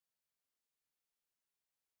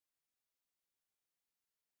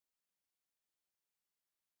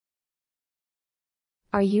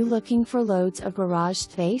Are you looking for loads of garage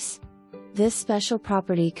space? This special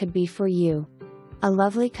property could be for you. A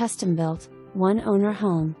lovely custom-built, one-owner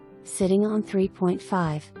home, sitting on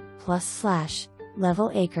 3.5+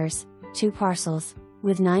 level acres, 2 parcels,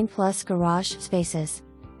 with 9+ garage spaces.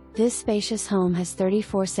 This spacious home has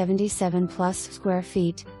 3477+ square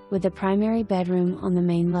feet, with the primary bedroom on the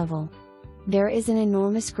main level. There is an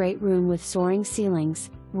enormous great room with soaring ceilings,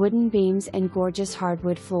 wooden beams and gorgeous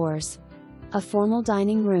hardwood floors. A formal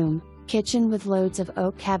dining room, kitchen with loads of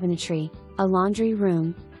oak cabinetry, a laundry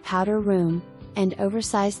room, powder room, and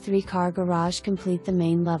oversized 3-car garage complete the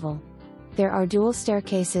main level. There are dual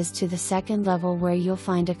staircases to the second level where you'll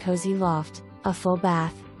find a cozy loft, a full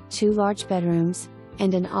bath, 2 large bedrooms,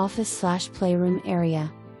 and an office/playroom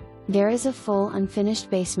area. There is a full unfinished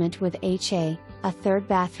basement with a 3rd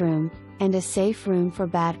bathroom, and a safe room for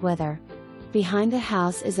bad weather. Behind the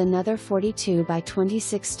house is another 42 by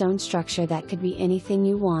 26 stone structure that could be anything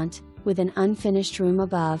you want, with an unfinished room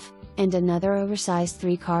above, and another oversized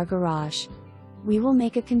 3-car garage. We will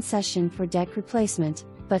make a concession for deck replacement,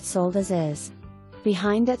 but sold as is.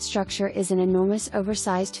 Behind that structure is an enormous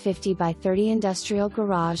oversized 50 by 30 industrial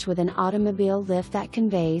garage with an automobile lift that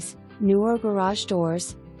conveys, newer garage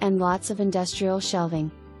doors, and lots of industrial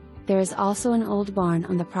shelving. There is also an old barn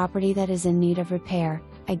on the property that is in need of repair,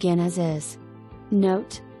 again as is.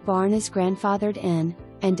 Note, barn is grandfathered in,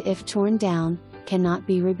 and if torn down, cannot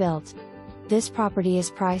be rebuilt. This property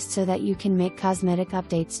is priced so that you can make cosmetic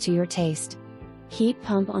updates to your taste. Heat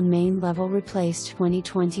pump on main level replaced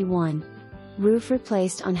 2021. Roof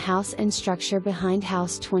replaced on house and structure behind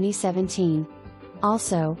house 2017.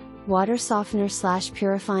 Also, water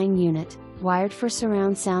softener/purifying unit, wired for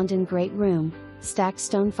surround sound in great room, stacked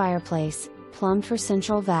stone fireplace, plumbed for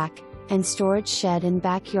central vac, and storage shed in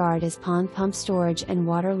backyard as pond pump storage and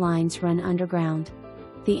water lines run underground.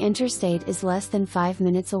 The interstate is less than 5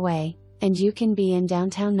 minutes away, and you can be in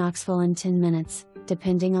downtown Knoxville in 10 minutes,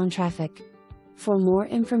 depending on traffic. For more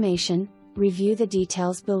information, review the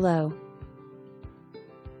details below.